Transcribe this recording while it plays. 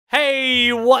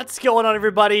Hey, what's going on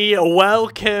everybody?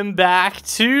 Welcome back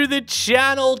to the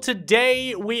channel.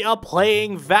 Today we are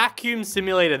playing Vacuum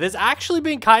Simulator. There's actually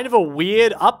been kind of a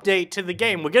weird update to the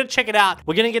game. We're gonna check it out.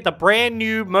 We're gonna get the brand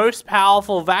new, most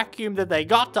powerful vacuum that they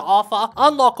got to offer,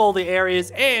 unlock all the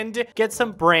areas, and get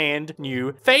some brand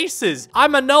new faces.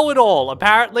 I'm a know-it-all.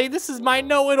 Apparently, this is my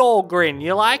know-it-all grin.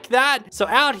 You like that? So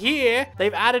out here,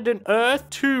 they've added an Earth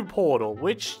 2 portal,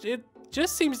 which it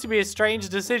just seems to be a strange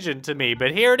decision to me,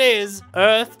 but here it is,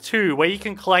 Earth 2, where you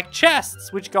can collect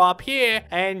chests, which go up here,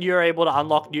 and you're able to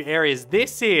unlock new areas.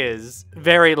 This is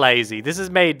very lazy. This is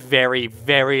made very,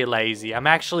 very lazy. I'm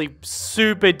actually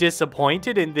super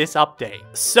disappointed in this update.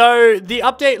 So, the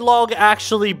update log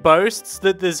actually boasts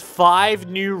that there's 5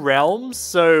 new realms,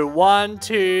 so 1,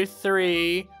 2,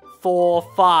 3, 4,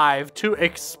 5 to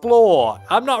explore.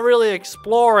 I'm not really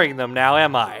exploring them now,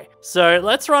 am I? So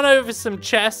let's run over some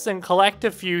chests and collect a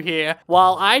few here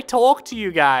while I talk to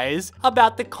you guys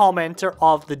about the commenter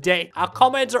of the day. Our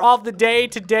commenter of the day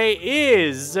today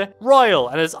is Royal.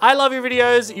 And as I love your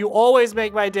videos, you always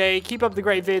make my day. Keep up the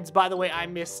great vids. By the way, I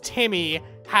miss Timmy.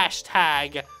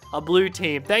 Hashtag a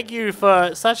BlueTeam. Thank you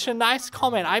for such a nice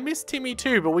comment. I miss Timmy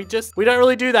too, but we don't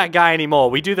really do that guy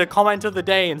anymore. We do the comment of the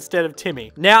day instead of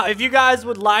Timmy. Now, if you guys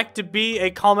would like to be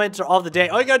a commenter of the day,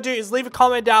 all you gotta do is leave a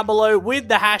comment down below with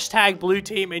the hashtag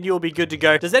BlueTeam and you'll be good to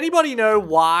go. Does anybody know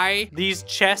why these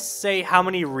chests say how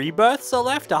many rebirths are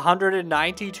left?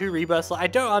 192 rebirths. I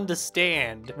don't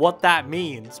understand what that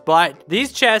means, but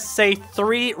these chests say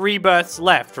 3 rebirths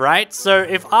left, right? So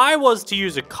if I was to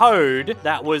use a code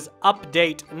that was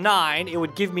update 9, it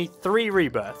would give me 3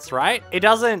 rebirths, right? It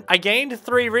doesn't. I gained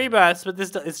 3 rebirths, but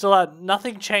it's still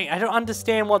nothing changed. I don't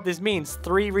understand what this means.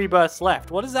 3 rebirths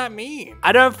left. What does that mean?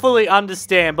 I don't fully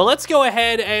understand, but let's go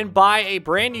ahead and buy a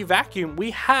brand new vacuum. We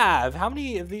have, how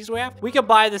many of these do we have? We could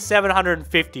buy the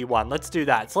 750 one. Let's do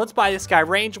that. So let's buy this guy.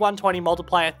 Range 120,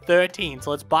 multiplier 13.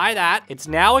 So let's buy that. It's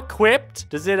now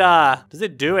equipped. Does it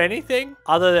do anything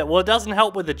other than, well, it doesn't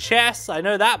help with the chests. I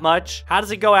know that much. How does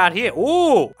it go out here?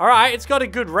 Ooh, all right. It's got a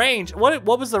good range. What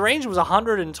was the range? It was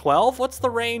 112. What's the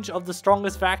range of the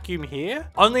strongest vacuum here?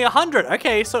 Only 100.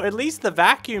 Okay, so at least the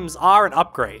vacuums are an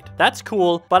upgrade. That's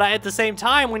cool. But at the same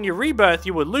time, when you rebirth,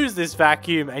 you would lose this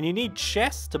vacuum and you need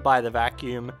chests to buy the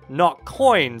vacuum, not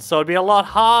coins. So it'd be a lot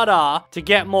harder to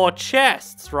get more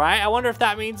chests, right? I wonder if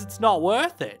that means it's not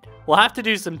worth it. We'll have to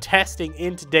do some testing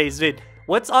in today's vid.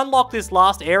 Let's unlock this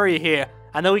last area here.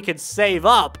 And then we can save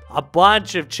up a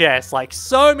bunch of chests, like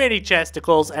so many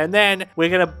chesticles. And then we're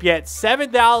going to get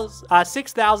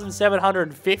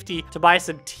 6,750 to buy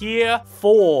some tier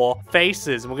 4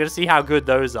 faces. And we're going to see how good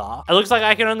those are. It looks like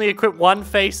I can only equip 1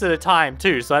 face at a time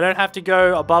too. So I don't have to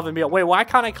go above and beyond. Wait, why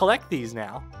can't I collect these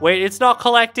now? Wait, it's not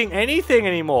collecting anything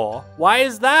anymore. Why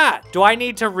is that? Do I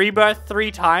need to rebirth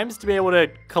 3 times to be able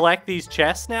to collect these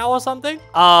chests now or something?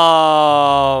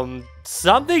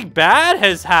 Something bad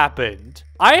has happened.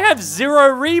 I have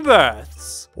 0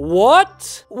 rebirths.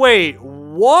 What? Wait,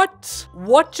 what?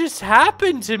 What just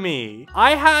happened to me?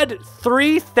 I had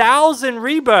 3,000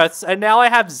 rebirths and now I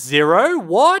have 0?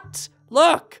 What?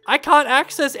 Look, I can't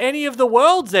access any of the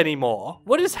worlds anymore.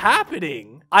 What is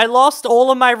happening? I lost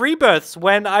all of my rebirths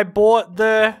when I bought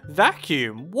the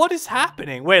vacuum. What is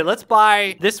happening? Wait, let's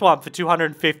buy this one for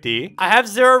 250. I have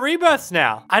 0 rebirths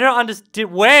now. I don't understand.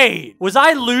 Wait, was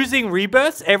I losing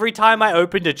rebirths every time I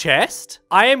opened a chest?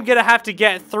 I am gonna have to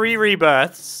get 3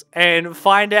 rebirths and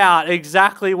find out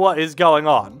exactly what is going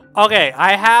on. Okay,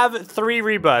 I have 3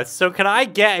 rebirths. So can I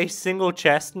get a single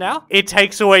chest now? It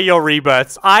takes away your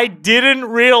rebirths. I didn't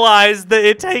realize that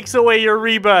it takes away your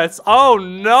rebirths. Oh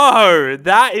no,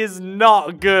 that is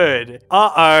not good.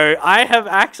 Uh-oh, I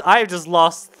have just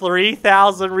lost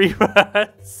 3,000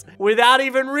 rebirths without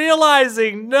even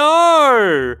realizing.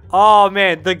 No. Oh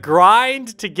man, the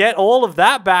grind to get all of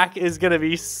that back is gonna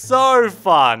be so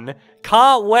fun.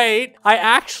 Can't wait. I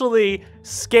actually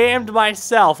scammed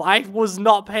myself. I was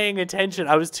not paying attention.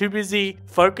 I was too busy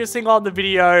focusing on the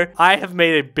video. I have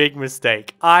made a big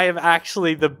mistake. I am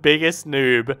actually the biggest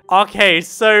noob. Okay,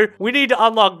 so we need to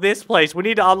unlock this place. We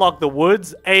need to unlock the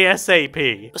woods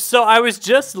ASAP. So I was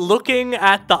just looking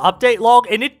at the update log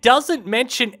and it doesn't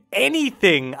mention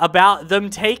anything about them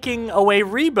taking away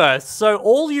rebirths. So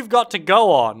all you've got to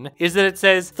go on is that it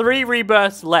says 3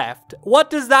 rebirths left. What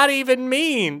does that even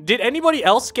mean? Did anybody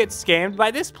else get scammed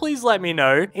by this? Please let me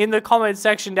know in the comment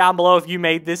section down below if you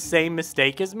made this same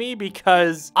mistake as me,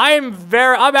 because I'm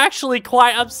actually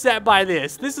quite upset by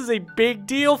this. This is a big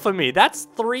deal for me. That's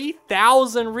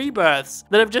 3,000 rebirths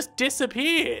that have just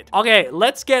disappeared. Okay,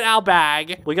 let's get our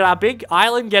bag. We got our big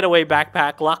island getaway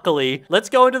backpack, luckily. Let's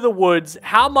go into the woods.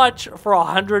 How much much for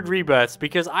 100 rebirths?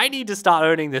 Because I need to start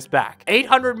earning this back.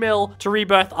 800 mil to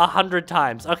rebirth 100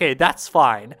 times. Okay, that's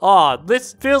fine. Oh,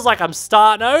 this feels like I'm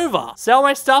starting over. Sell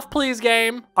my stuff, please,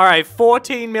 game. All right,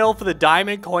 14 mil for the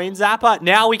diamond coin zapper.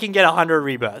 Now we can get 100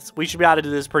 rebirths. We should be able to do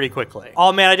this pretty quickly.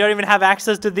 Oh man, I don't even have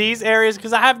access to these areas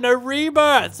because I have no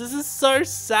rebirths. This is so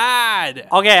sad.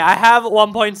 Okay, I have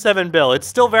 1.7 bill. It's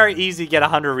still very easy to get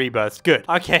 100 rebirths. Good.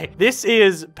 Okay, this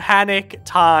is panic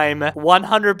time.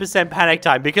 100% panic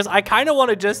time because I kind of want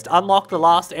to just unlock the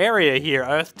last area here,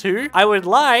 Earth 2. I would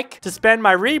like to spend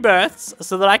my rebirths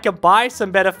so that I can buy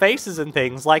some better faces and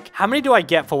things. Like, how many do I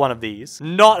get for one of these?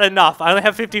 Not enough. I only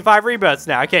have 55 rebirths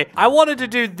now. Okay, I wanted to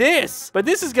do this, but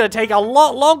this is going to take a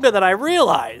lot longer than I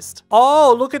realized.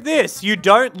 Oh, look at this. You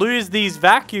don't lose these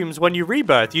vacuums when you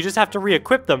rebirth. You just have to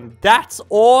re-equip them. That's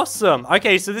awesome.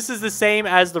 Okay, so this is the same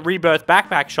as the rebirth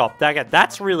backpack shop.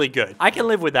 That's really good. I can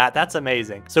live with that. That's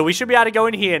amazing. So we should be able to go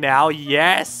in here now.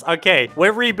 Yes. Okay,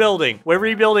 we're rebuilding. We're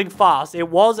rebuilding fast. It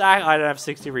was, I don't have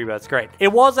 60 rebirths. Great.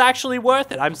 It was actually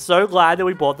worth it. I'm so glad that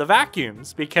we bought the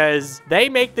vacuums because they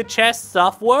make the chest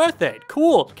stuff worth it.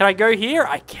 Cool. Can I go here?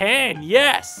 I can.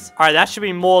 Yes. All right, that should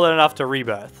be more than enough to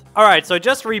rebirth. All right, so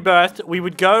just rebirthed. We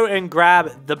would go and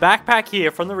grab the backpack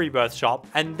here from the rebirth shop,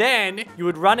 and then you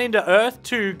would run into Earth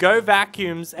 2, go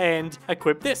vacuums, and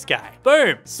equip this guy.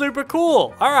 Boom. Super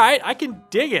cool. All right, I can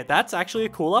dig it. That's actually a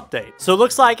cool update. So it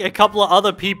looks like a couple of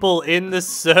other people in the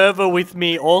server with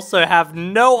me also have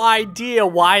no idea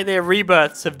why their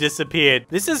rebirths have disappeared.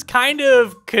 This is kind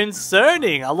of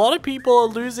concerning. A lot of people are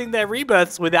losing their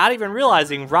rebirths without even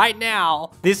realizing. Right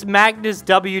now, this Magnus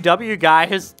WW guy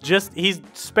he's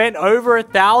spent over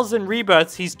 1,000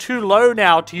 rebirths. He's too low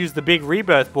now to use the big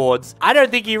rebirth boards. I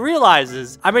don't think he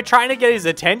realizes. I've been trying to get his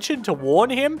attention to warn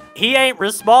him. He ain't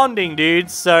responding, dude.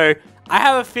 So I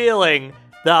have a feeling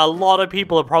that a lot of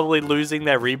people are probably losing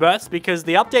their rebirths because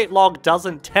the update log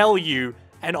doesn't tell you.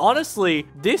 And honestly,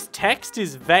 this text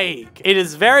is vague. It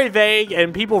is very vague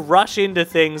and people rush into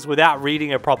things without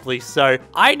reading it properly. So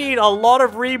I need a lot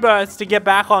of rebirths to get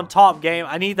back on top, game.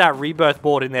 I need that rebirth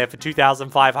board in there for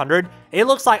 2,500. It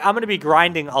looks like I'm going to be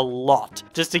grinding a lot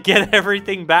just to get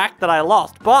everything back that I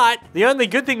lost. But the only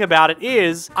good thing about it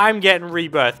is I'm getting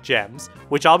rebirth gems,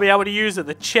 which I'll be able to use at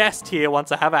the chest here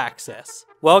once I have access.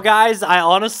 Well, guys, I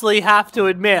honestly have to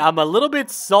admit, I'm a little bit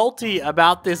salty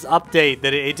about this update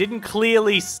that it didn't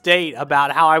clearly state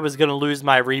about how I was going to lose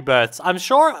my rebirths. I'm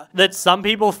sure that some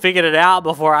people figured it out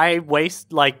before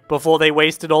before they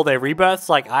wasted all their rebirths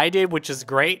like I did, which is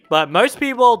great. But most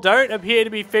people don't appear to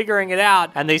be figuring it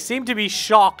out, and they seem to be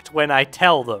shocked when I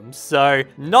tell them. So,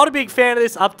 not a big fan of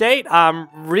this update. I'm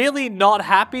really not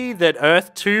happy that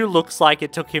Earth 2 looks like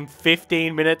it took him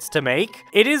 15 minutes to make.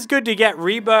 It is good to get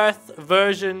rebirth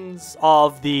versions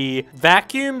of the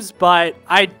vacuums, but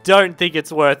I don't think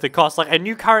it's worth the cost. Like, a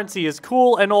new currency is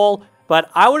cool and all, but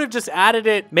I would have just added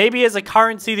it maybe as a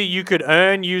currency that you could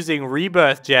earn using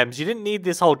rebirth gems. You didn't need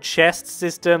this whole chest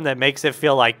system that makes it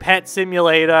feel like Pet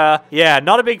Simulator. Yeah,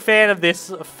 not a big fan of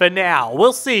this for now.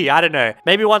 We'll see. I don't know.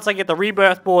 Maybe once I get the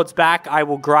rebirth boards back, I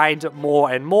will grind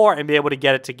more and more and be able to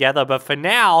get it together. But for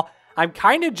now, I'm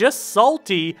kind of just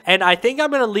salty, and I think I'm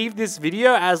going to leave this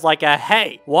video as like a,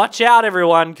 hey, watch out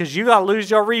everyone, because you gotta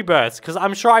lose your rebirths, because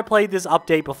I'm sure I played this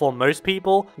update before most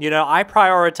people. You know, I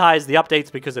prioritize the updates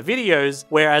because of videos,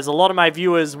 whereas a lot of my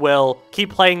viewers will keep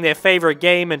playing their favorite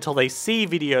game until they see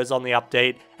videos on the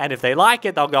update, and if they like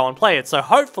it, they'll go and play it. So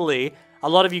hopefully, a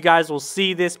lot of you guys will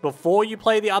see this before you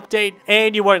play the update,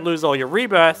 and you won't lose all your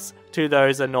rebirths to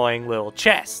those annoying little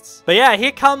chests. But yeah,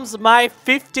 here comes my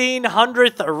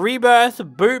 1500th rebirth.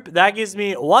 Boop. That gives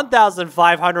me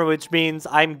 1,500, which means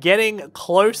I'm getting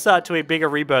closer to a bigger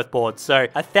rebirth board. So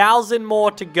 1,000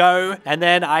 more to go, and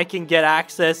then I can get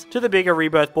access to the bigger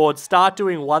rebirth board, start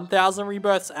doing 1,000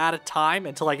 rebirths at a time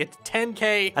until I get to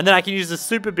 10k, and then I can use a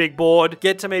super big board,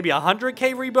 get to maybe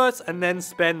 100k rebirths, and then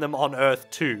spend them on Earth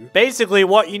 2. Basically,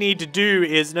 what you need to do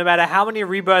is no matter how many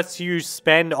rebirths you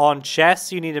spend on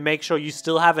chests, you need to make sure you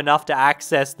still have enough to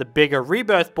access the bigger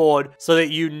rebirth board so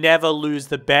that you never lose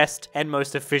the best and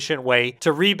most efficient way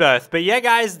to rebirth. But yeah,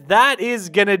 guys, that is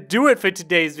gonna do it for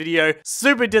today's video.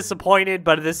 Super disappointed,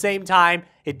 but at the same time,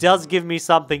 it does give me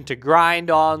something to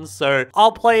grind on, so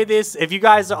I'll play this. If you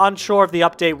guys are unsure of the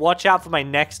update, watch out for my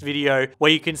next video where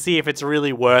you can see if it's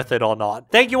really worth it or not.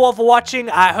 Thank you all for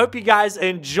watching. I hope you guys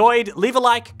enjoyed. Leave a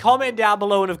like, comment down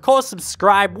below, and of course,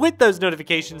 subscribe with those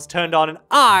notifications turned on, and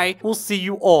I will see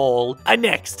you all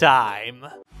next time.